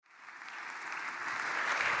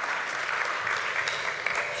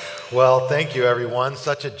Well, thank you, everyone.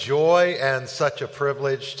 Such a joy and such a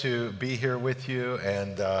privilege to be here with you.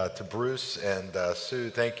 And to Bruce and Sue,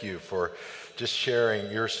 thank you for just sharing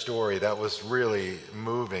your story. That was really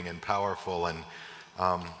moving and powerful. And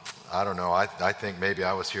I don't know, I think maybe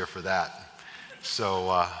I was here for that. So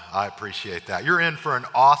I appreciate that. You're in for an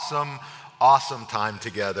awesome time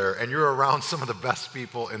together, and you're around some of the best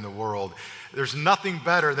people in the world. There's nothing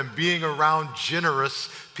better than being around generous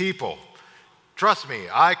people. Trust me,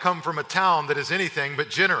 I come from a town that is anything but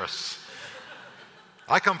generous.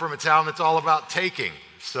 I come from a town that's all about taking.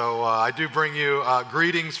 So I do bring you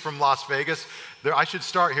greetings from Las Vegas. I should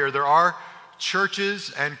start here. There are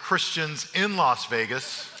churches and Christians in Las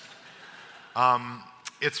Vegas.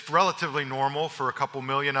 It's relatively normal for a couple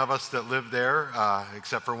million of us that live there,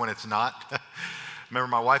 except for when it's not. Remember,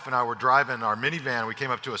 my wife and I were driving our minivan. We came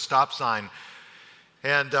up to a stop sign,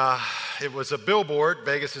 and it was a billboard.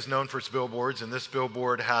 Vegas is known for its billboards, and this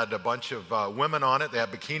billboard had a bunch of women on it. They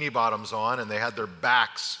had bikini bottoms on, and they had their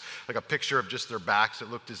backs, like a picture of just their backs.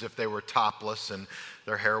 It looked as if they were topless, and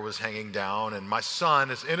their hair was hanging down. And my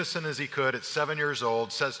son, as innocent as he could at 7 years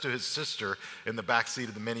old, says to his sister in the back seat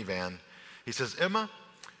of the minivan, he says, "Emma,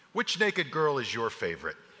 which naked girl is your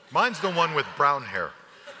favorite?" "Mine's the one with brown hair."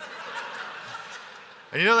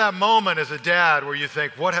 And you know that moment as a dad where you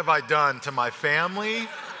think, what have I done to my family?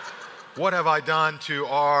 What have I done to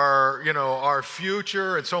our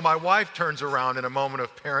future? And so my wife turns around in a moment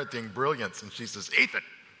of parenting brilliance and she says, "Ethan,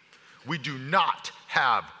 we do not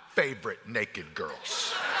have favorite naked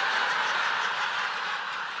girls."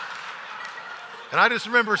 And I just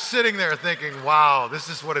remember sitting there thinking, wow, this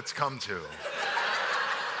is what it's come to.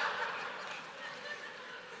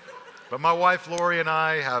 But my wife, Lori, and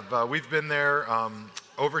I we've been there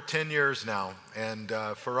over 10 years now. And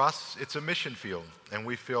for us, it's a mission field. And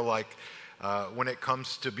we feel like when it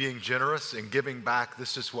comes to being generous and giving back,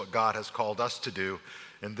 this is what God has called us to do.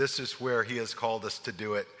 And this is where He has called us to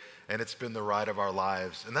do it. And it's been the ride of our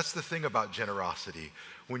lives. And that's the thing about generosity.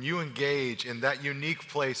 When you engage in that unique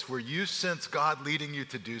place where you sense God leading you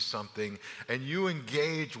to do something and you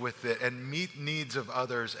engage with it and meet needs of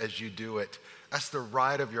others as you do it, that's the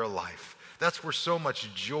ride of your life. That's where so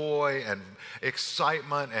much joy and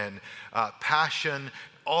excitement and passion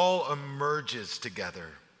all emerges together.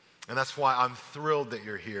 And that's why I'm thrilled that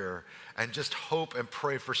you're here and just hope and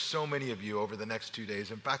pray for so many of you over the next 2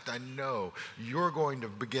 days. In fact, I know you're going to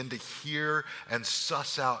begin to hear and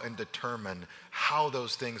suss out and determine how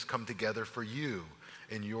those things come together for you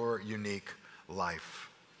in your unique life.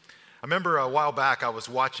 I remember a while back I was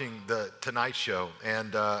watching The Tonight Show,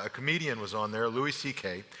 and a comedian was on there, Louis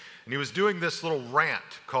C.K., and he was doing this little rant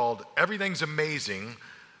called "Everything's Amazing,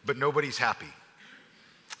 but Nobody's Happy."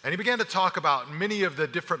 And he began to talk about many of the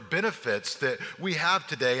different benefits that we have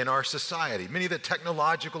today in our society, many of the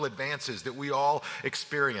technological advances that we all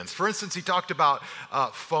experience. For instance, he talked about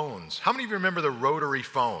phones. How many of you remember the rotary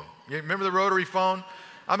phone? You remember the rotary phone?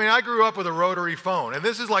 I mean, I grew up with a rotary phone, and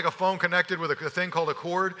this is like a phone connected with a thing called a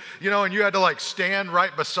cord, and you had to like stand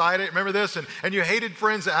right beside it. Remember this? And you hated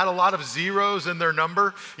friends that had a lot of zeros in their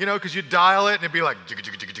number, because you dial it and it'd be like,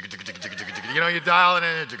 you dial it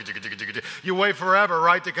and you wait forever,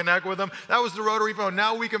 right, to connect with them. That was the rotary phone.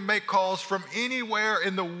 Now we can make calls from anywhere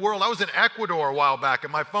in the world. I was in Ecuador a while back,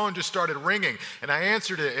 and my phone just started ringing, and I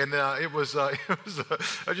answered it, and it was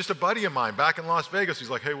just a buddy of mine back in Las Vegas. He's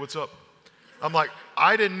like, "Hey, what's up?" I'm like,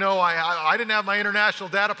 I didn't know, I didn't have my international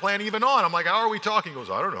data plan even on. I'm like, "How are we talking?" He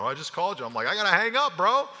goes, "I don't know, I just called you." I'm like, I gotta hang up,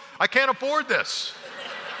 bro. I can't afford this.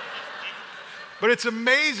 But it's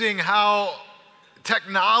amazing how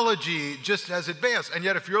technology just has advanced. And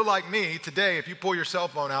yet if you're like me today, if you pull your cell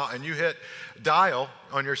phone out and you hit dial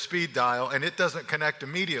on your speed dial and it doesn't connect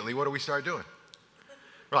immediately, what do we start doing?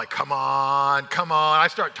 We're like, come on. I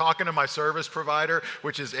start talking to my service provider,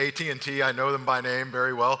 which is AT&T. I know them by name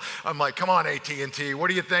very well. I'm like, "Come on, AT&T, what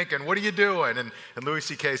are you thinking? What are you doing?" And Louis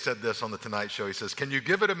C.K. said this on The Tonight Show. He says, "Can you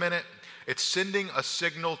give it a minute? It's sending a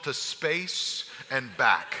signal to space and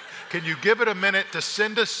back. Can you give it a minute to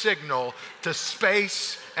send a signal to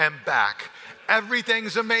space and back?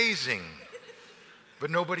 Everything's amazing, but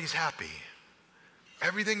nobody's happy.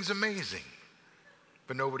 Everything's amazing,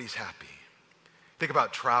 but nobody's happy." Think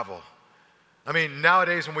about travel. I mean,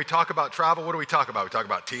 nowadays when we talk about travel, what do we talk about? We talk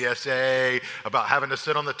about TSA, about having to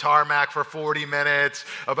sit on the tarmac for 40 minutes,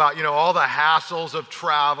 about, all the hassles of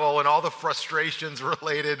travel and all the frustrations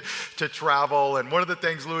related to travel. And one of the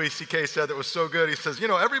things Louis C.K. said that was so good, he says,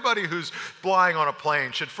 everybody who's flying on a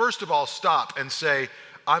plane should first of all stop and say,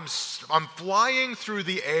 I'm flying through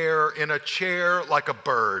the air in a chair like a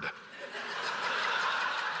bird.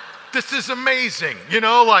 this is amazing, and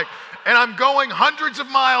I'm going hundreds of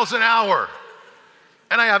miles an hour.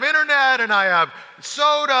 And I have internet, and I have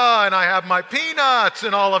soda, and I have my peanuts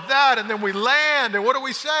and all of that. And then we land, and what do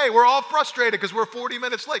we say? We're all frustrated because we're 40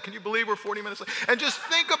 minutes late. Can you believe we're 40 minutes late? And just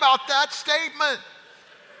think about that statement.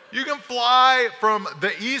 You can fly from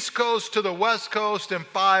the East Coast to the West Coast in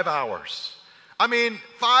 5 hours.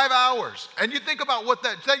 5 hours. And you think about what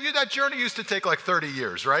that journey used to take like 30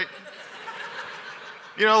 years, right?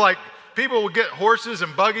 People would get horses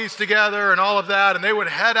and buggies together and all of that, and they would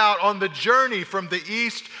head out on the journey from the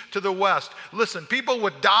east to the west. Listen, people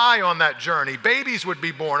would die on that journey. Babies would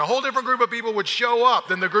be born. A whole different group of people would show up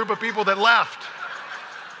than the group of people that left.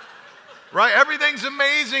 Right? Everything's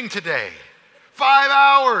amazing today. 5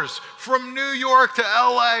 hours from New York to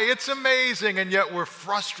LA. It's amazing, and yet we're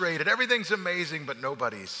frustrated. Everything's amazing, but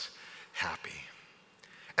nobody's happy.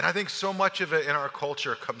 And I think so much of it in our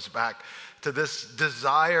culture comes back to this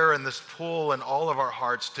desire and this pull in all of our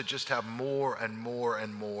hearts to just have more and more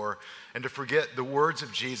and more, and to forget the words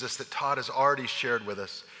of Jesus that Todd has already shared with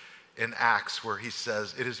us in Acts, where he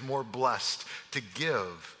says, it is more blessed to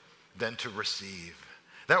give than to receive.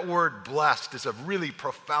 That word blessed is a really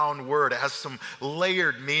profound word. It has some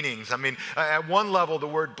layered meanings. At one level, the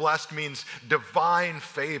word blessed means divine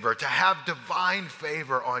favor, to have divine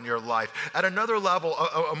favor on your life. At another level,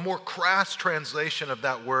 a more crass translation of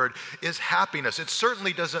that word is happiness. It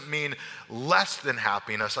certainly doesn't mean less than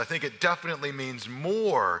happiness. I think it definitely means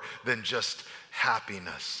more than just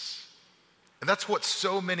happiness. And that's what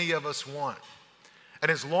so many of us want. And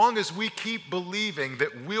as long as we keep believing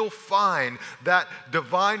that we'll find that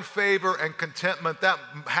divine favor and contentment, that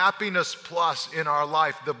happiness plus in our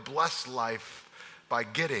life, the blessed life by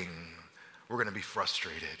getting, we're going to be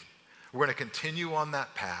frustrated. We're going to continue on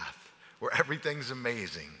that path where everything's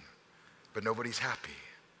amazing, but nobody's happy.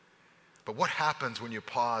 But what happens when you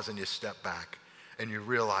pause and you step back and you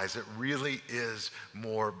realize it really is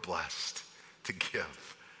more blessed to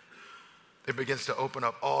give? It begins to open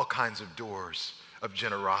up all kinds of doors of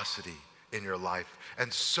generosity in your life.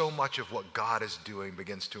 And so much of what God is doing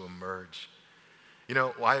begins to emerge.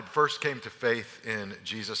 I had first came to faith in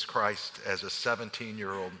Jesus Christ as a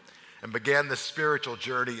 17-year-old and began this spiritual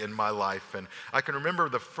journey in my life. And I can remember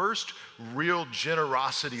the first real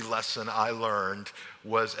generosity lesson I learned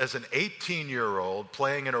was as an 18-year-old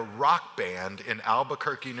playing in a rock band in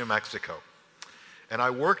Albuquerque, New Mexico. And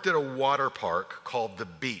I worked at a water park called The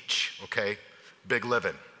Beach, okay? Big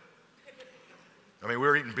living. We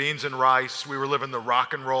were eating beans and rice. We were living the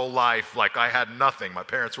rock and roll life like I had nothing. My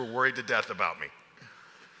parents were worried to death about me.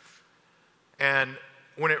 And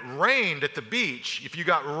when it rained at the beach, if you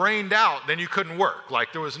got rained out, then you couldn't work.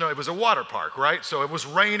 It was a water park, right? So it was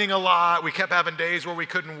raining a lot. We kept having days where we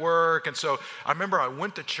couldn't work. And so I remember I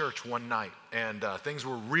went to church one night and things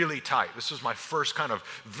were really tight. This was my first kind of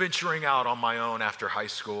venturing out on my own after high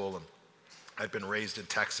school. And I'd been raised in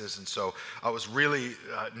Texas, and so I was really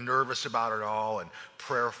nervous about it all and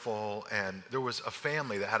prayerful. And there was a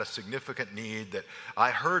family that had a significant need that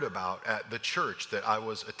I heard about at the church that I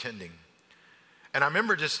was attending. And I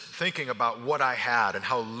remember just thinking about what I had and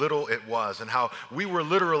how little it was and how we were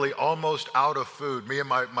literally almost out of food, me and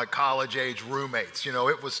my college-age roommates.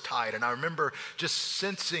 It was tight. And I remember just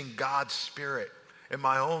sensing God's Spirit in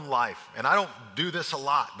my own life. And I don't do this a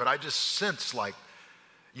lot, but I just sense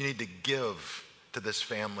you need to give to this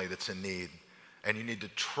family that's in need, and you need to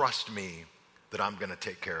trust me that I'm going to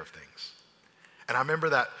take care of things. And I remember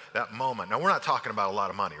that moment. Now, we're not talking about a lot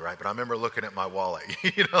of money, right? But I remember looking at my wallet,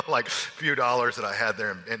 a few dollars that I had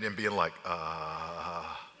there and being like,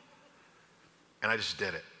 and I just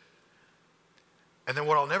did it. And then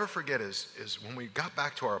what I'll never forget is when we got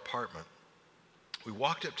back to our apartment, we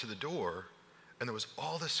walked up to the door, and there was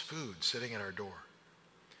all this food sitting at our door,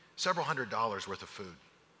 several $100s worth of food.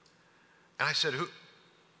 And I said,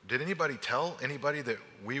 did anybody tell anybody that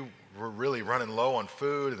we were really running low on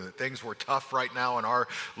food and that things were tough right now in our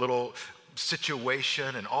little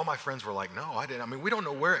situation? And all my friends were like, no, I didn't. We don't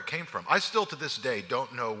know where it came from. I still to this day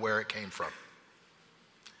don't know where it came from.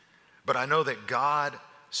 But I know that God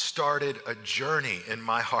started a journey in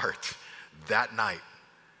my heart that night.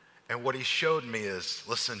 And what he showed me is,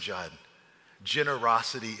 listen, Judd,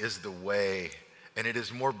 generosity is the way. And it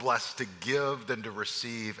is more blessed to give than to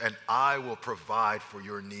receive, and I will provide for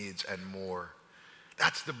your needs and more.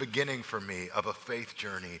 That's the beginning for me of a faith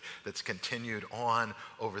journey that's continued on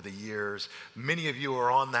over the years. Many of you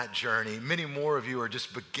are on that journey. Many more of you are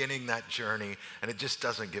just beginning that journey, and it just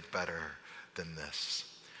doesn't get better than this.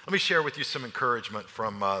 Let me share with you some encouragement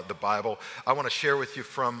from the Bible. I want to share with you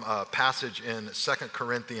from a passage in 2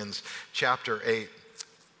 Corinthians chapter 8.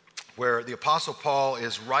 where the Apostle Paul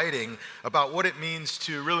is writing about what it means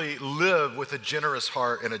to really live with a generous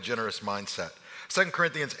heart and a generous mindset. 2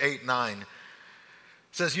 Corinthians 8:9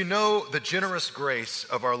 says, "You know the generous grace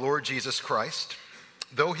of our Lord Jesus Christ.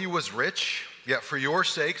 Though he was rich, yet for your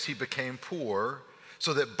sakes he became poor,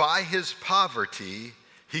 so that by his poverty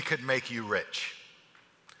he could make you rich."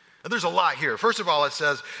 Now, there's a lot here. First of all, it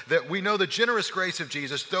says that we know the generous grace of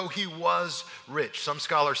Jesus, though he was rich. Some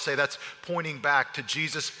scholars say that's pointing back to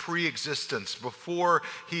Jesus' pre-existence, before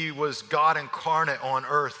he was God incarnate on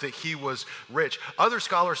earth, that he was rich. Other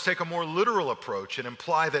scholars take a more literal approach and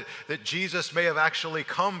imply that Jesus may have actually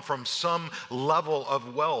come from some level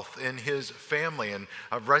of wealth in his family. And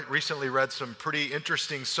I've recently read some pretty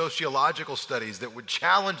interesting sociological studies that would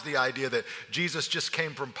challenge the idea that Jesus just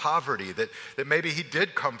came from poverty, that maybe he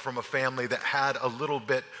did come from a family that had a little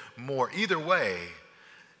bit more. Either way,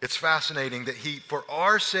 it's fascinating that he, for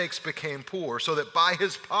our sakes, became poor so that by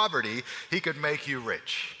his poverty, he could make you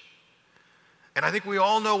rich. And I think we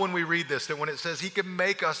all know when we read this that when it says he can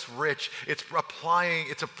make us rich, it's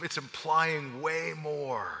implying way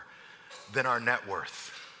more than our net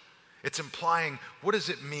worth. It's implying, what does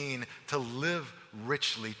it mean to live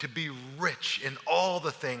richly, to be rich in all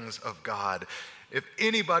the things of God? If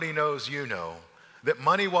anybody knows, you know that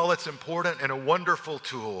money, while it's important and a wonderful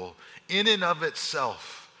tool, in and of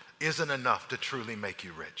itself isn't enough to truly make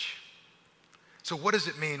you rich. So what does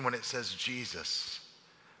it mean when it says Jesus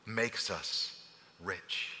makes us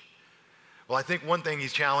rich? Well, I think one thing he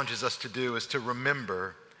challenges us to do is to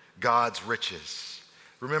remember God's riches.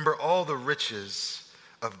 Remember all the riches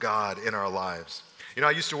of God in our lives. You know,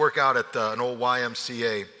 I used to work out at an old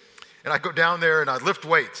YMCA, and I'd go down there and I'd lift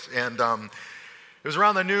weights, and it was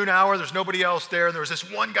around the noon hour. There's nobody else there. And there was this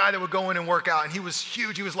one guy that would go in and work out. And he was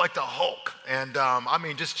huge. He was like the Hulk. And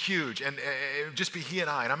just huge. And it would just be he and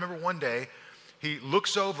I. And I remember one day he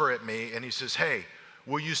looks over at me and he says, "Hey,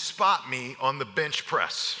 will you spot me on the bench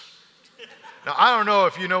press?" Now, I don't know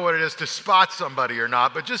if you know what it is to spot somebody or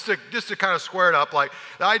not, but just to kind of square it up, like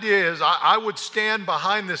the idea is I would stand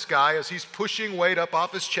behind this guy as he's pushing weight up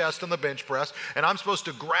off his chest on the bench press, and I'm supposed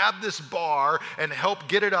to grab this bar and help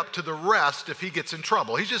get it up to the rest if he gets in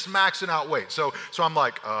trouble. He's just maxing out weight. So I'm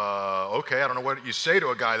like, okay, I don't know what you say to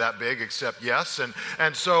a guy that big except yes.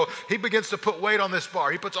 And so he begins to put weight on this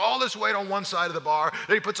bar. He puts all this weight on one side of the bar,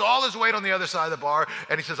 then he puts all his weight on the other side of the bar,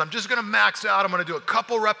 and he says, "I'm just going to max out. I'm going to do a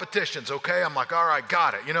couple repetitions, okay?" I'm like, "All right,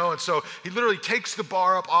 got it," you know? And so he literally takes the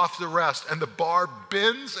bar up off the rest, and the bar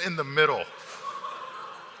bends in the middle.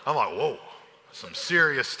 I'm like, whoa, some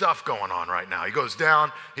serious stuff going on right now. He goes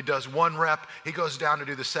down, he does one rep, he goes down to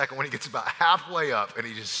do the second. When he gets about halfway up, and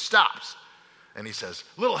he just stops, and he says,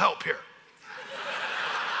 "Little help here."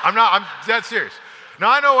 I'm dead serious. Now,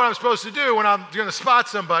 I know what I'm supposed to do when I'm going to spot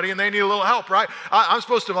somebody and they need a little help, right? I'm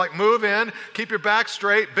supposed to like move in, keep your back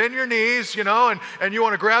straight, bend your knees, you know, and you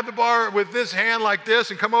want to grab the bar with this hand like this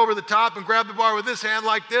and come over the top and grab the bar with this hand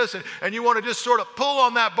like this, and you want to just sort of pull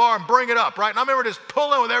on that bar and bring it up, right? And I remember just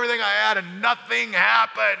pulling with everything I had and nothing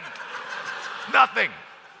happened. Nothing.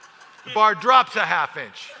 The bar drops a half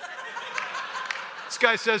inch. This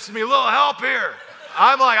guy says to me, "Little help here."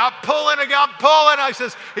 I'm like, I'm pulling.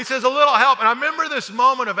 He says, "A little help." And I remember this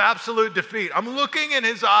moment of absolute defeat. I'm looking in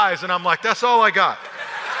his eyes and I'm like, that's all I got.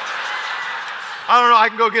 I don't know, I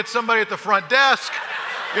can go get somebody at the front desk.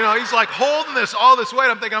 You know, he's like holding all this weight.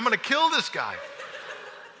 I'm thinking, I'm going to kill this guy.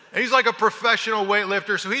 And he's like a professional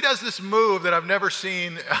weightlifter, so he does this move that I've never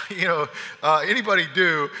seen, anybody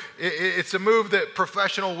do. It's a move that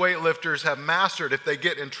professional weightlifters have mastered if they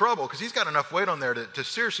get in trouble, because he's got enough weight on there to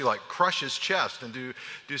seriously like crush his chest and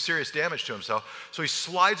do serious damage to himself. So he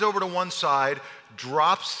slides over to one side,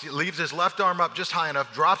 leaves his left arm up just high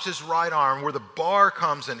enough, drops his right arm where the bar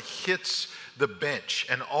comes and hits the bench,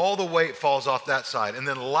 and all the weight falls off that side. And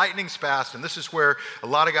then lightning's fast, and this is where a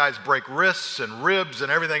lot of guys break wrists and ribs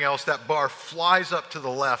and everything else. That bar flies up to the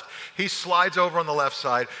left. He slides over on the left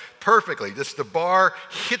side perfectly. The bar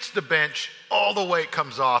hits the bench, all the weight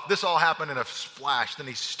comes off. This all happened in a flash. Then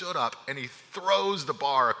he stood up and he throws the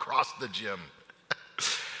bar across the gym.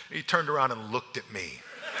 He turned around and looked at me.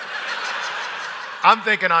 I'm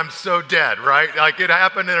thinking I'm so dead, right? Like it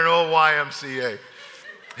happened in an old YMCA.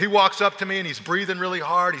 He walks up to me and he's breathing really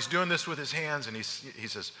hard. He's doing this with his hands, and he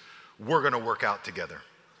says, "We're going to work out together."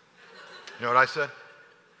 You know what I said?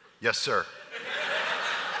 "Yes, sir."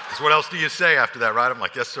 Because what else do you say after that, right? I'm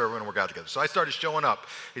like, "Yes, sir, we're going to work out together." So I started showing up.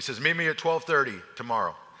 He says, "Meet me at 12:30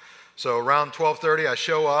 tomorrow." So around 12:30, I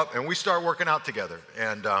show up, and we start working out together.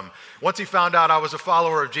 And once he found out I was a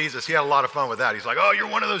follower of Jesus, he had a lot of fun with that. He's like, oh, you're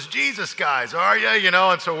one of those Jesus guys, are you? You know,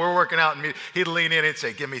 and so we're working out, and he'd lean in and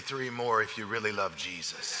say, give me 3 more if you really love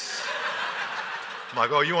Jesus. I'm like,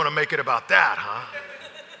 oh, you want to make it about that, huh?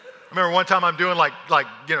 I remember one time I'm doing like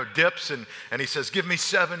dips, and he says, give me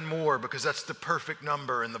 7 more because that's the perfect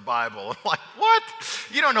number in the Bible. I'm like, what?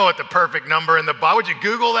 You don't know what the perfect number in the Bible, would you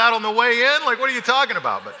Google that on the way in? Like, what are you talking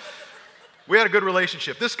about? But we had a good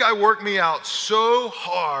relationship. This guy worked me out so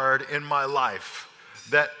hard in my life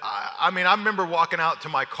that, I remember walking out to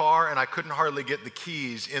my car and I couldn't hardly get the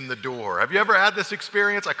keys in the door. Have you ever had this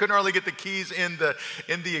experience? I couldn't hardly get the keys in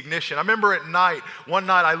the ignition. I remember one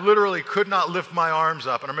night, I literally could not lift my arms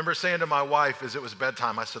up. And I remember saying to my wife as it was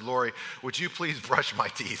bedtime, I said, Lori, would you please brush my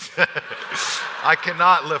teeth? I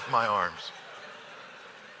cannot lift my arms.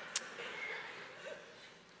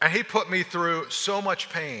 And he put me through so much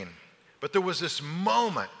pain. But there was this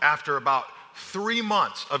moment after about 3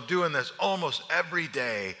 months of doing this almost every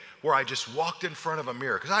day where I just walked in front of a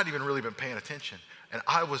mirror because I hadn't even really been paying attention. And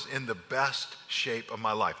I was in the best shape of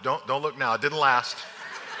my life. Don't look now. It didn't last.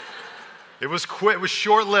 It was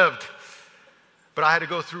short-lived. But I had to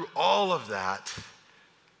go through all of that.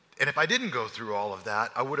 And if I didn't go through all of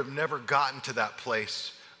that, I would have never gotten to that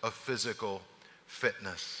place of physical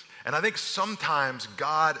fitness. And I think sometimes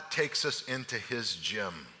God takes us into his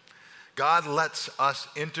gym. God lets us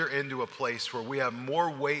enter into a place where we have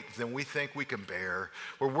more weight than we think we can bear,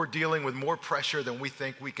 where we're dealing with more pressure than we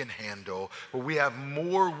think we can handle, where we have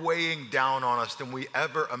more weighing down on us than we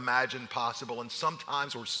ever imagined possible. And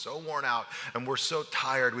sometimes we're so worn out and we're so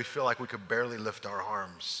tired we feel like we could barely lift our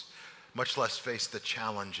arms, much less face the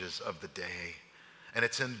challenges of the day. And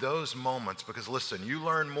it's in those moments, because listen, you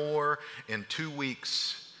learn more in 2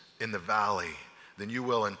 weeks in the valley than you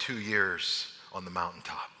will in 2 years on the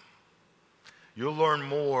mountaintop. You'll learn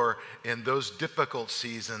more in those difficult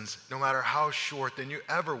seasons, no matter how short, than you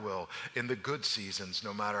ever will in the good seasons,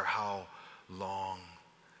 no matter how long.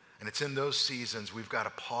 And it's in those seasons we've got to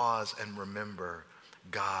pause and remember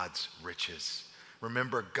God's riches.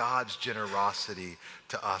 Remember God's generosity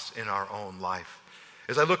to us in our own life.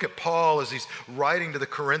 As I look at Paul, as he's writing to the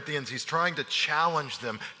Corinthians, he's trying to challenge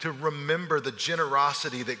them to remember the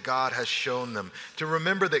generosity that God has shown them, to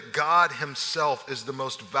remember that God himself is the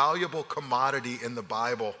most valuable commodity in the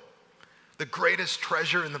Bible. The greatest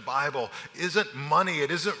treasure in the Bible isn't money,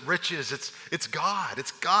 it isn't riches, it's God.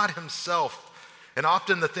 It's God himself. And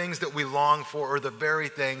often the things that we long for are the very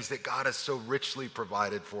things that God has so richly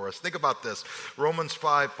provided for us. Think about this. Romans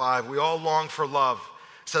 5:5, we all long for love.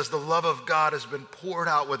 It says the love of God has been poured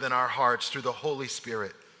out within our hearts through the Holy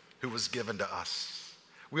Spirit who was given to us.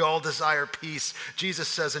 We all desire peace. Jesus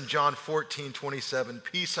says in John 14:27,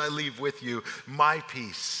 peace I leave with you, my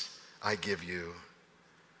peace I give you.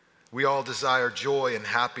 We all desire joy and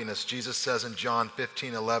happiness. Jesus says in John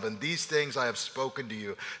 15:11, these things I have spoken to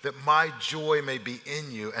you, that my joy may be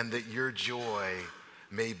in you and that your joy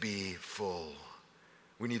may be full.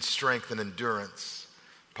 We need strength and endurance.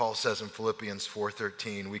 Paul says in Philippians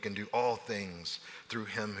 4:13, we can do all things through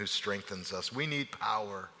him who strengthens us. We need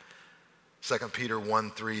power. 2 Peter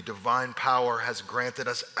 1:3, divine power has granted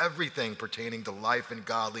us everything pertaining to life and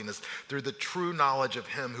godliness through the true knowledge of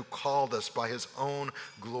him who called us by his own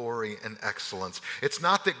glory and excellence. It's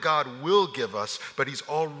not that God will give us, but he's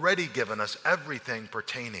already given us everything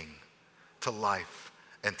pertaining to life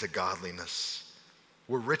and to godliness.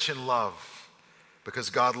 We're rich in love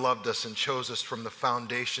because God loved us and chose us from the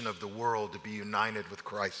foundation of the world to be united with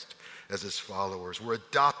Christ as his followers. We're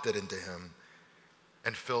adopted into him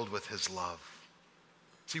and filled with his love.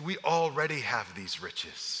 See, we already have these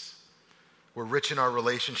riches. We're rich in our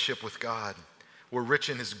relationship with God. We're rich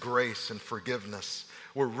in his grace and forgiveness.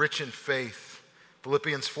 We're rich in faith.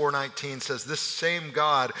 Philippians 4:19 says, this same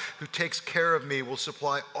God who takes care of me will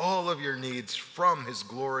supply all of your needs from his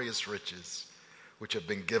glorious riches, which have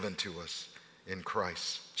been given to us in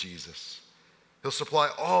Christ Jesus. He'll supply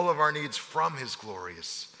all of our needs from his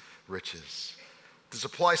glorious riches. To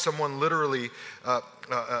supply someone literally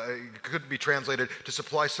could be translated to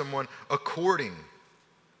supply someone according.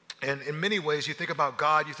 And in many ways, you think about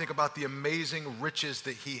God, you think about the amazing riches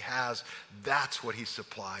that he has. That's what he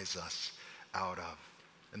supplies us out of.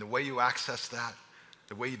 And the way you access that,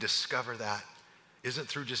 the way you discover that, isn't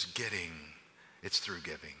through just getting, it's through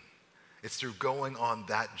giving. It's through going on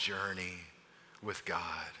that journey with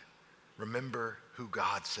God. Remember who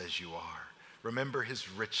God says you are. Remember his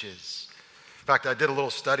riches. In fact, I did a little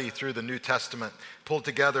study through the New Testament, pulled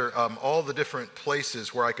together all the different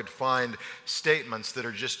places where I could find statements that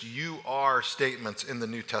are just you are statements in the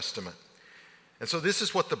New Testament. And so this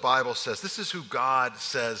is what the Bible says. This is who God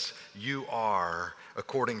says you are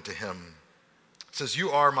according to him. It says, you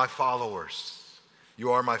are my followers.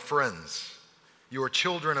 You are my friends. You are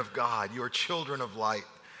children of God. You are children of light.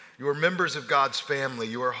 You are members of God's family.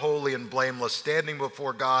 You are holy and blameless, standing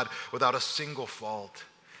before God without a single fault.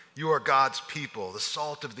 You are God's people, the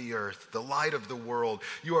salt of the earth, the light of the world.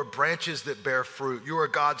 You are branches that bear fruit. You are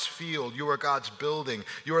God's field. You are God's building.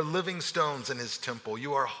 You are living stones in his temple.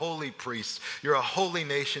 You are holy priests. You're a holy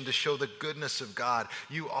nation to show the goodness of God.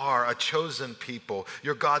 You are a chosen people.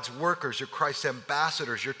 You're God's workers. You're Christ's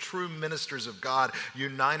ambassadors. You're true ministers of God,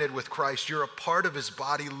 united with Christ. You're a part of his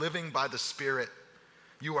body, living by the Spirit.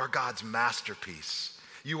 You are God's masterpiece.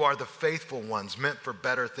 You are the faithful ones meant for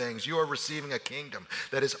better things. You are receiving a kingdom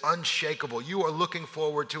that is unshakable. You are looking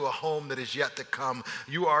forward to a home that is yet to come.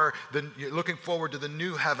 You're looking forward to the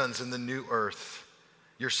new heavens and the new earth.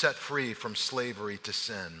 You're set free from slavery to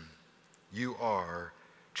sin. You are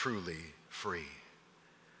truly free.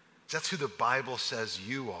 That's who the Bible says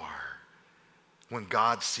you are when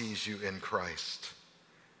God sees you in Christ.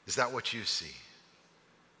 Is that what you see?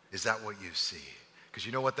 Is that what you see? Because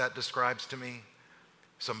you know what that describes to me?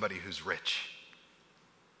 Somebody who's rich.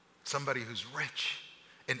 Somebody who's rich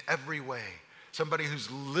in every way. Somebody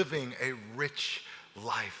who's living a rich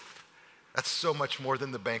life. That's so much more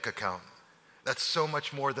than the bank account. That's so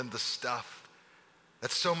much more than the stuff.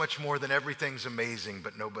 That's so much more than everything's amazing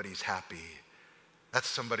but nobody's happy. That's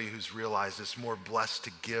somebody who's realized it's more blessed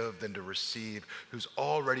to give than to receive, who's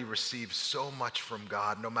already received so much from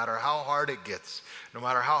God. No matter how hard it gets, no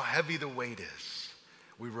matter how heavy the weight is,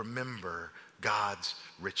 we remember God's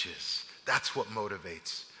riches. That's what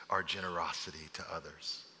motivates our generosity to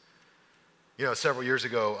others. You know, several years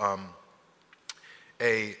ago,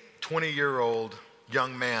 a 20-year-old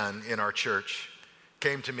young man in our church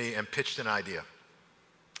came to me and pitched an idea.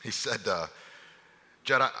 He said,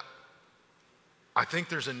 Jed, I think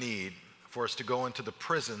there's a need for us to go into the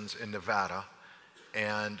prisons in Nevada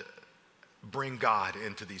and bring God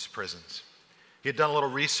into these prisons. He had done a little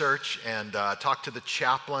research and talked to the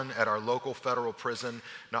chaplain at our local federal prison,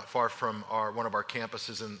 not far from one of our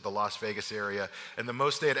campuses in the Las Vegas area. And the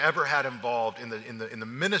most they had ever had involved in the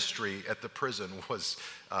ministry at the prison was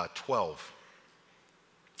 12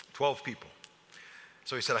 people.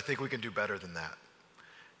 So he said, I think we can do better than that.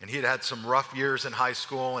 And he had had some rough years in high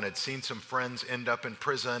school and had seen some friends end up in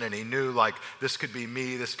prison, and he knew, like, this could be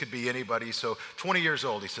me, this could be anybody. So 20 years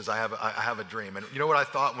old, he says, I have a dream. And you know what I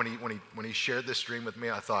thought when he shared this dream with me?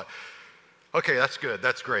 I thought, okay, that's good,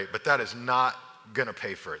 that's great, but that is not going to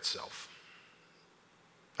pay for itself.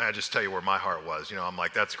 And I just tell you where my heart was. You know, I'm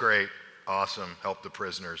like, that's great, awesome, help the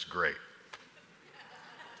prisoners, great.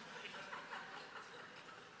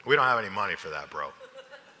 We don't have any money for that, bro.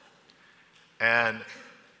 And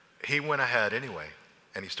he went ahead anyway,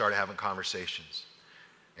 and he started having conversations.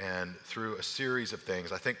 And through a series of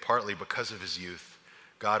things, I think partly because of his youth,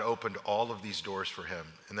 God opened all of these doors for him.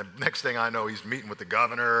 And the next thing I know, he's meeting with the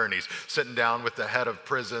governor, and he's sitting down with the head of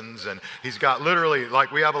prisons, and he's got literally,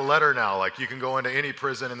 like, we have a letter now, like, you can go into any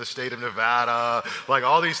prison in the state of Nevada. Like,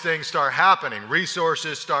 all these things start happening.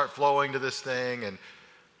 Resources start flowing to this thing. And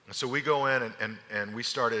so we go in, and we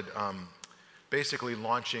started basically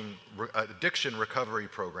launching addiction recovery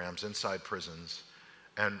programs inside prisons.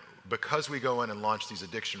 And because we go in and launch these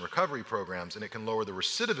addiction recovery programs, and it can lower the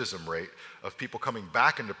recidivism rate of people coming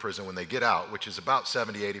back into prison when they get out, which is about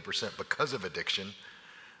 70-80% because of addiction,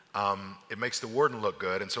 it makes the warden look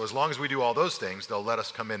good. And so as long as we do all those things, they'll let us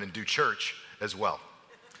come in and do church as well.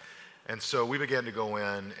 And so we began to go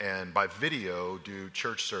in and by video do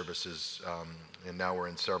church services, and now we're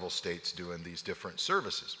in several states doing these different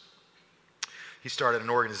services. He started an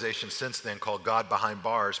organization since then called God Behind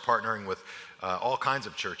Bars, partnering with all kinds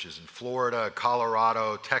of churches in Florida,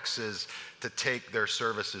 Colorado, Texas, to take their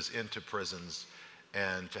services into prisons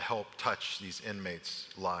and to help touch these inmates'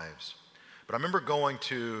 lives. But I remember going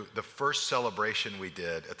to the first celebration we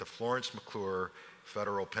did at the Florence McClure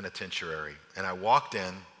Federal Penitentiary, and I walked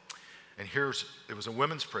in, and it was a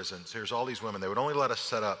women's prison, so here's all these women. They would only let us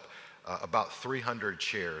set up about 300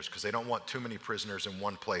 chairs because they don't want too many prisoners in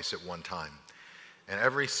one place at one time. And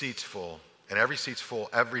every seat's full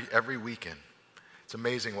every weekend. It's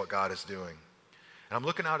amazing what God is doing. And I'm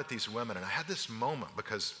looking out at these women, and I had this moment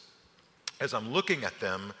because as I'm looking at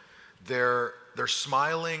them, they're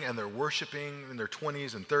smiling and they're worshiping in their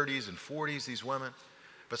 20s and 30s and 40s, these women.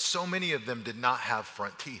 But so many of them did not have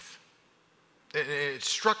front teeth. It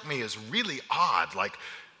struck me as really odd. Like,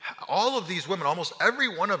 all of these women, almost every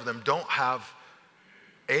one of them don't have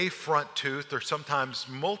a front tooth or sometimes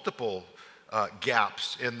multiple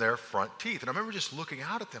gaps in their front teeth. And I remember just looking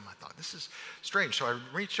out at them. I thought, this is strange. So I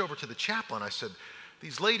reached over to the chaplain. I said,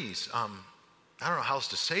 these ladies, I don't know how else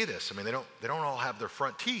to say this. I mean, they don't all have their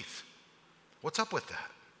front teeth. What's up with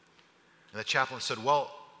that? And the chaplain said,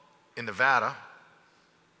 well, in Nevada,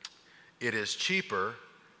 it is cheaper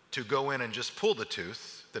to go in and just pull the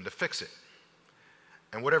tooth than to fix it.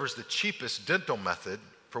 And whatever's the cheapest dental method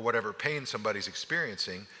for whatever pain somebody's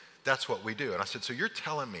experiencing, that's what we do. And I said, so you're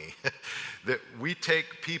telling me that we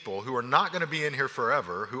take people who are not going to be in here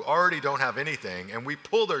forever, who already don't have anything, and we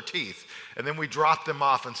pull their teeth, and then we drop them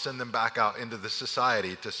off and send them back out into the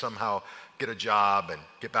society to somehow get a job and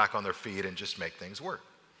get back on their feet and just make things work.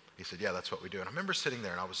 He said, yeah, that's what we do. And I remember sitting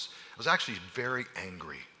there, and I was actually very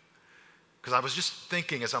angry, because I was just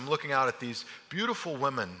thinking, as I'm looking out at these beautiful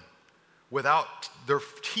women without their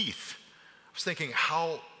teeth, I was thinking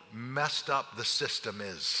how messed up the system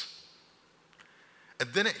is. And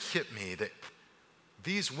then it hit me that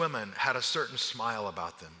these women had a certain smile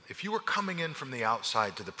about them. If you were coming in from the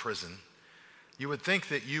outside to the prison, you would think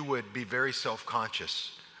that you would be very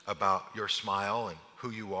self-conscious about your smile and who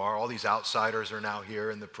you are. All these outsiders are now here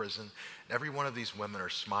in the prison. And every one of these women are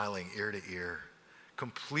smiling ear to ear,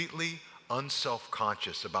 completely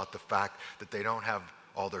unself-conscious about the fact that they don't have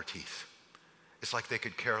all their teeth. It's like they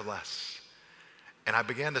could care less. And I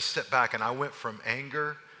began to sit back, and I went from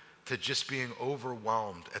anger to just being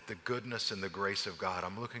overwhelmed at the goodness and the grace of God.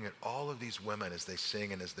 I'm looking at all of these women as they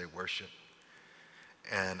sing and as they worship.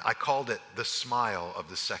 And I called it the smile of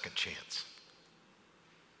the second chance.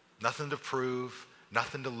 Nothing to prove,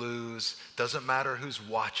 nothing to lose, doesn't matter who's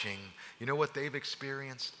watching. You know what they've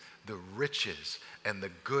experienced? The riches and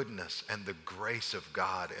the goodness and the grace of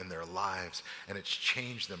God in their lives, and it's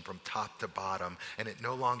changed them from top to bottom, and it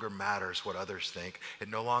no longer matters what others think. It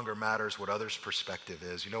no longer matters what others' perspective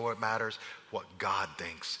is. You know what matters? What God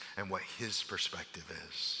thinks and what his perspective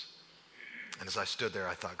is. And as I stood there,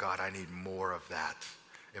 I thought, God, I need more of that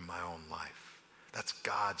in my own life. That's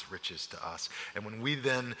God's riches to us. And when we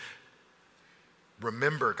then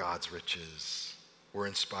remember God's riches, we're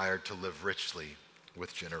inspired to live richly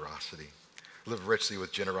with generosity. Live richly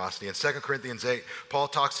with generosity. In 2 Corinthians 8, Paul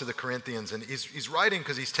talks to the Corinthians, and he's writing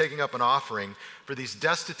because he's taking up an offering for these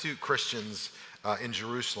destitute Christians in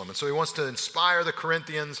Jerusalem. And so he wants to inspire the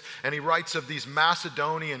Corinthians, and he writes of these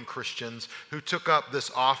Macedonian Christians who took up this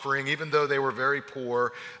offering, even though they were very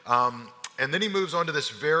poor. And then he moves on to this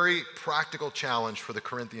very practical challenge for the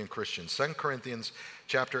Corinthian Christians. 2 Corinthians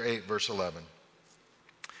chapter 8, verse 11.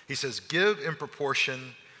 He says, give in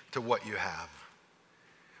proportion to what you have.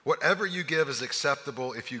 Whatever you give is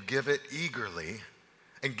acceptable if you give it eagerly,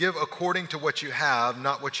 and give according to what you have,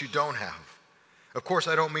 not what you don't have. Of course,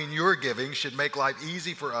 I don't mean your giving should make life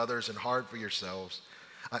easy for others and hard for yourselves.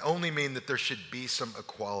 I only mean that there should be some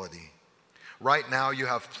equality. Right now you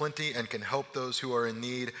have plenty and can help those who are in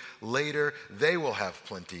need. Later they will have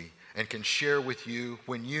plenty and can share with you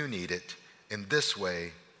when you need it. In this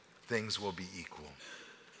way, things will be equal.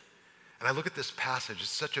 And I look at this passage,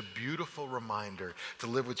 it's such a beautiful reminder to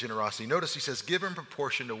live with generosity. Notice he says, give in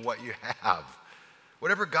proportion to what you have.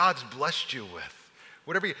 Whatever God's blessed you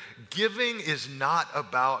with. Giving is not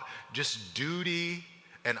about just duty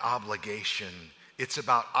and obligation. It's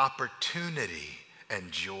about opportunity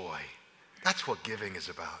and joy. That's what giving is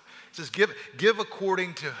about. It says give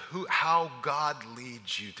according to how God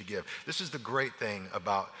leads you to give. This is the great thing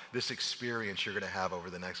about this experience you're going to have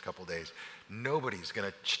over the next couple days. Nobody's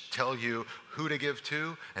going to tell you who to give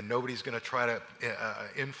to, and nobody's going to try to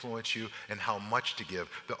influence you in how much to give.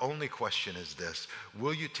 The only question is this: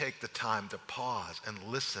 will you take the time to pause and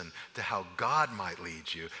listen to how God might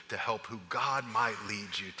lead you to help who God might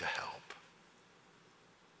lead you to help?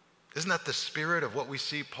 Isn't that the spirit of what we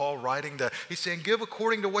see Paul writing? He's saying, give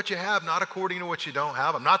according to what you have, not according to what you don't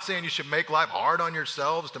have. I'm not saying you should make life hard on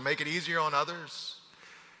yourselves to make it easier on others.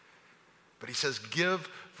 But he says, give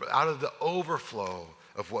out of the overflow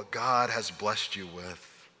of what God has blessed you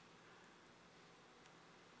with.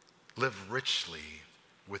 Live richly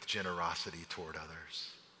with generosity toward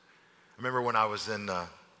others. I remember when I was in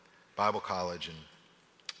Bible college and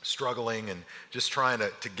struggling and just trying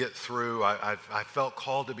to get through. I felt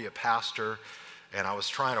called to be a pastor, and I was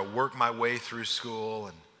trying to work my way through school.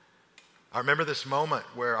 And I remember this moment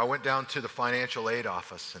where I went down to the financial aid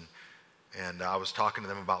office, and I was talking to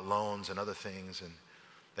them about loans and other things, and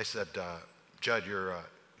they said, Judd,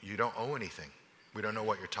 you don't owe anything. We don't know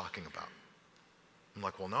what you're talking about. I'm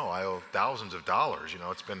like, well, no, I owe thousands of dollars.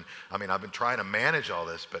 I've been trying to manage all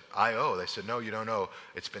this, but I owe. They said, no, you don't owe.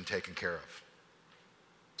 It's been taken care of.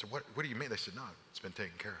 So what do you mean? They said, no, it's been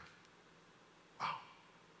taken care of. Wow.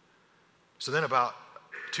 So then about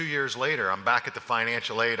 2 years later, I'm back at the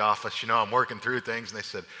financial aid office. I'm working through things, and they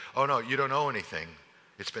said, oh, no, you don't owe anything.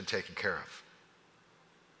 It's been taken care of.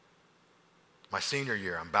 My senior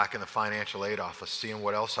year, I'm back in the financial aid office seeing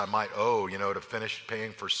what else I might owe, to finish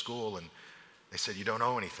paying for school. And they said, you don't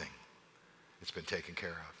owe anything. It's been taken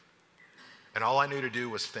care of. And all I knew to do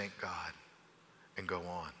was thank God and go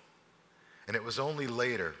on. And it was only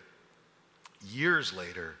later, years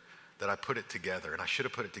later, that I put it together. And I should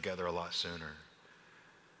have put it together a lot sooner.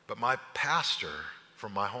 But my pastor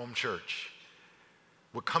from my home church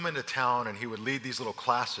would come into town, and he would lead these little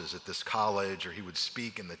classes at this college, or he would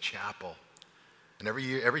speak in the chapel. And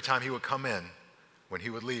every time he would come in, when he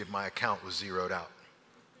would leave, my account was zeroed out.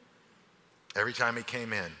 Every time he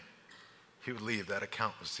came in, he would leave, that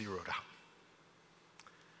account was zeroed out.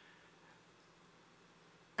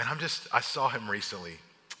 And I saw him recently.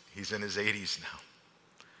 He's in his 80s now.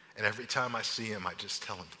 And every time I see him, I just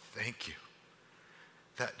tell him, thank you.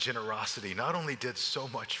 That generosity not only did so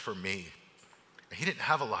much for me. He didn't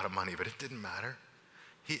have a lot of money, but it didn't matter.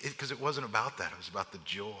 Because it wasn't about that. It was about the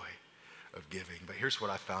joy of giving. But here's what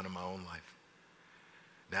I found in my own life.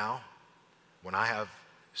 Now, when I have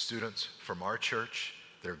students from our church,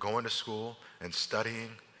 they're going to school and studying,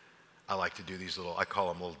 I like to do these I call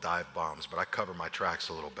them little dive bombs, but I cover my tracks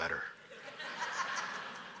a little better.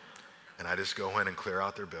 And I just go in and clear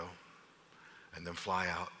out their bill and then fly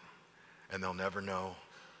out. And they'll never know,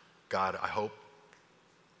 God, I hope.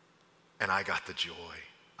 And I got the joy.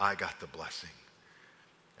 I got the blessing.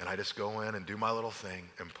 And I just go in and do my little thing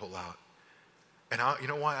and pull out. And you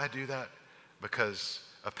know why I do that? Because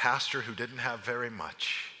a pastor who didn't have very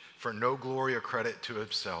much, for no glory or credit to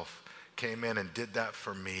himself, came in and did that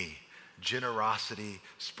for me. Generosity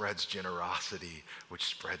spreads generosity, which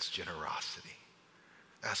spreads generosity.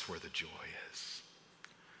 That's where the joy is.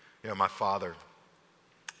 My father,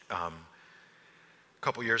 a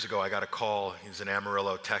couple years ago, I got a call. He was in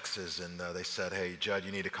Amarillo, Texas, and they said, hey, Judd,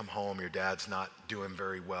 you need to come home. Your dad's not doing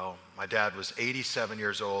very well. My dad was 87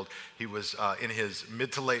 years old. He was in his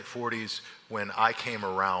mid to late 40s when I came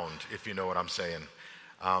around, if you know what I'm saying.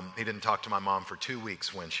 He didn't talk to my mom for 2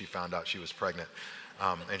 weeks when she found out she was pregnant.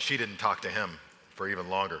 And she didn't talk to him for even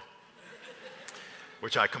longer,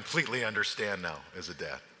 which I completely understand now as a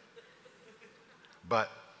dad. But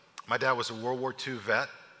my dad was a World War II vet.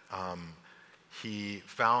 He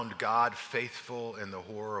found God faithful in the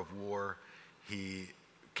horror of war. He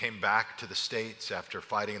came back to the States after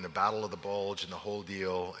fighting in the Battle of the Bulge and the whole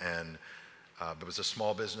deal, and was a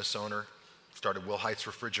small business owner. Started Will Heights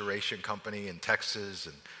Refrigeration Company in Texas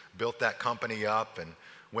and built that company up, and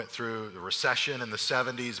went through the recession in the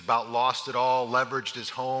 70s, about lost it all, leveraged his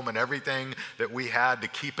home and everything that we had to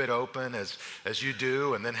keep it open as you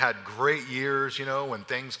do, and then had great years, when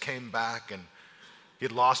things came back. And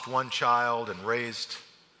he'd lost one child and raised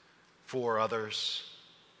 4 others.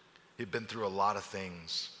 He'd been through a lot of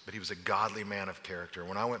things, but he was a godly man of character.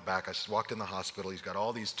 When I went back, I just walked in the hospital. He's got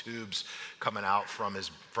all these tubes coming out from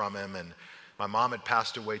him, and my mom had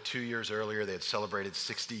passed away 2 years earlier. They had celebrated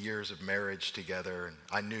 60 years of marriage together, and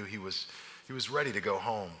I knew he was ready to go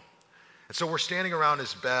home. And so we're standing around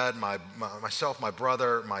his bed, myself, my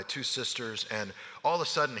brother, my 2 sisters, and all of a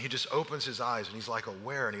sudden he just opens his eyes and he's like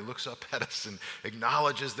aware, and he looks up at us and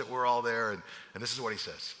acknowledges that we're all there, and this is what he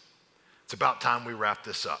says. It's about time we wrap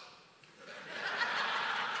this up.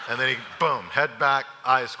 And then he, boom, head back,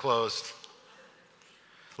 eyes closed.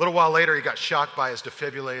 A little while later, he got shocked by his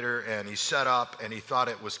defibrillator, and he sat up, and he thought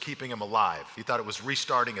it was keeping him alive. He thought it was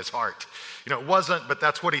restarting his heart. It wasn't, but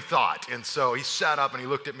that's what he thought. And so he sat up, and he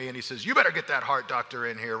looked at me, and he says, you better get that heart doctor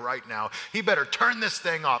in here right now. He better turn this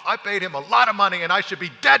thing off. I paid him a lot of money, and I should be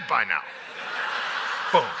dead by now.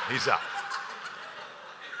 Boom, he's out.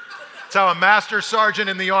 That's how a master sergeant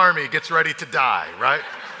in the Army gets ready to die, right?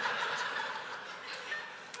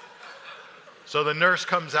 So the nurse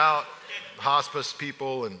comes out, hospice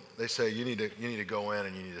people, and they say, you need to go in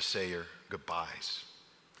and you need to say your goodbyes.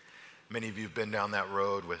 Many of you have been down that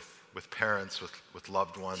road with parents, with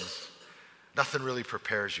loved ones. Nothing really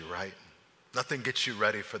prepares you, right? Nothing gets you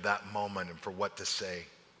ready for that moment and for what to say.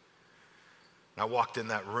 And I walked in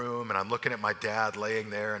that room, and I'm looking at my dad laying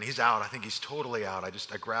there, and he's out. I think he's totally out.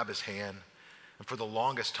 I grab his hand, and for the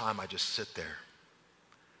longest time, I just sit there.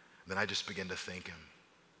 And then I just begin to thank him.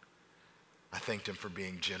 I thanked him for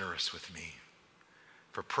being generous with me,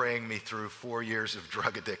 for praying me through 4 years of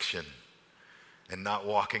drug addiction and not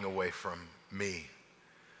walking away from me,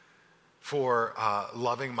 for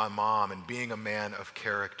loving my mom and being a man of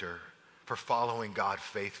character, for following God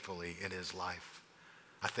faithfully in his life.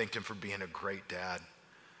 I thanked him for being a great dad.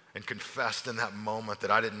 and confessed in that moment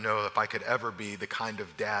that I didn't know if I could ever be the kind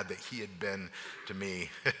of dad that he had been to me.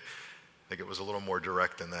 I think it was a little more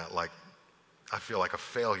direct than that. Like, I feel like a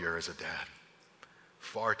failure as a dad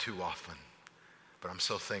far too often, but I'm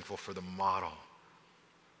so thankful for the model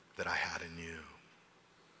that I had in you.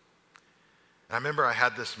 And I remember I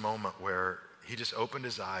had this moment where he just opened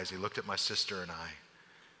his eyes, he looked at my sister and I,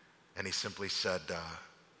 and he simply said,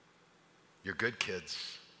 "You're good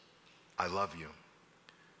kids. I love you.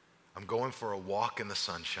 I'm going for a walk in the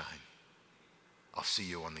sunshine. I'll see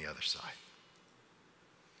you on the other side."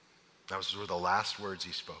 Those were the last words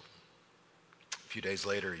he spoke. A few days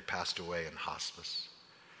later, he passed away in hospice.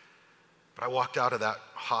 But I walked out of that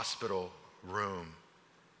hospital room,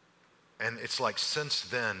 and it's like since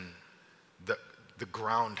then, the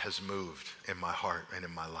ground has moved in my heart and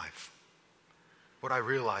in my life. What I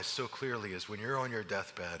realized so clearly is when you're on your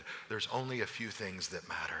deathbed, there's only a few things that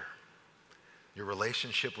matter. Your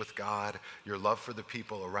relationship with God, your love for the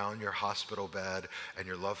people around your hospital bed, and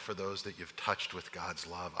your love for those that you've touched with God's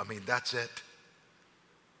love. I mean, that's it.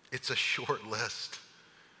 It's a short list.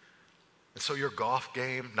 And so your golf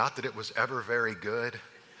game, not that it was ever very good,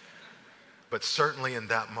 but certainly in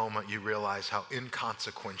that moment you realize how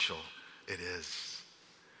inconsequential it is.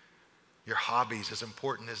 Your hobbies, as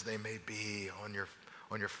important as they may be on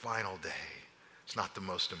your final day, it's not the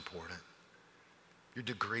most important. Your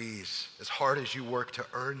degrees, as hard as you work to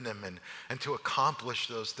earn them and to accomplish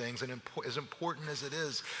those things, and as important as it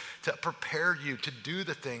is to prepare you to do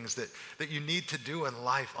the things that you need to do in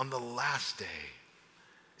life on the last day,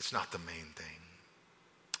 it's not the main thing.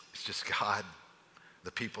 It's just God,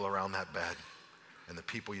 the people around that bed, and the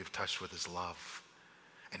people you've touched with his love.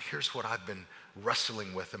 And here's what I've been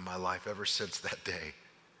wrestling with in my life ever since that day.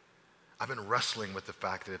 I've been wrestling with the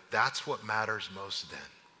fact that if that's what matters most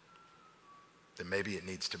then maybe it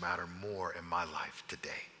needs to matter more in my life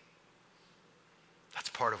today. That's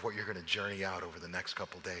part of what you're going to journey out over the next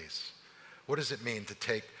couple days. What does it mean to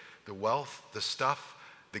take the wealth, the stuff,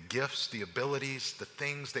 the gifts, the abilities, the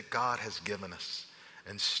things that God has given us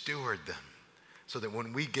and steward them so that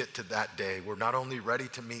when we get to that day, we're not only ready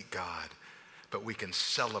to meet God, but we can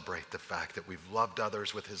celebrate the fact that we've loved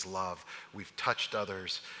others with his love, we've touched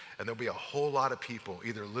others, and there'll be a whole lot of people,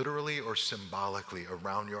 either literally or symbolically,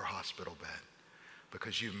 around your hospital bed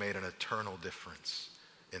because you've made an eternal difference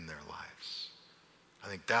in their lives. I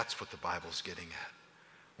think that's what the Bible's getting at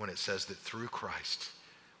when it says that through Christ,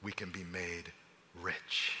 we can be made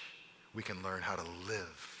rich. We can learn how to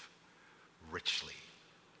live richly.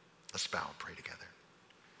 Let's bow and pray together.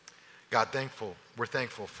 God, we're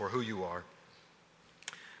thankful for who you are.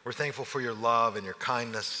 We're thankful for your love and your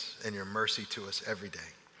kindness and your mercy to us every day.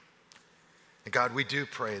 And God, we do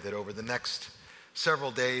pray that over the next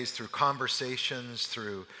several days, through conversations,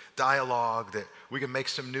 through dialogue, that we can make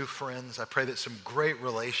some new friends. I pray that some great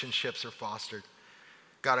relationships are fostered.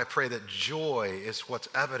 God, I pray that joy is what's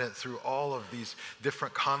evident through all of these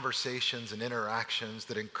different conversations and interactions,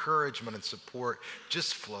 that encouragement and support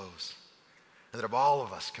just flows. And that if all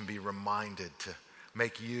of us can be reminded to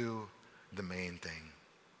make you the main thing.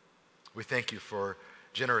 We thank you for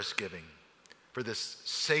generous giving, for this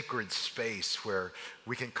sacred space where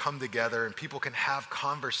we can come together and people can have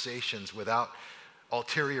conversations without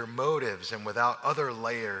ulterior motives and without other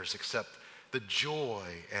layers except the joy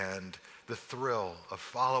and the thrill of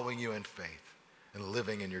following you in faith and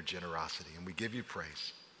living in your generosity. And we give you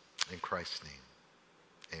praise in Christ's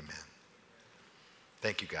name. Amen.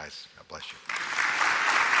 Thank you, guys. God bless you.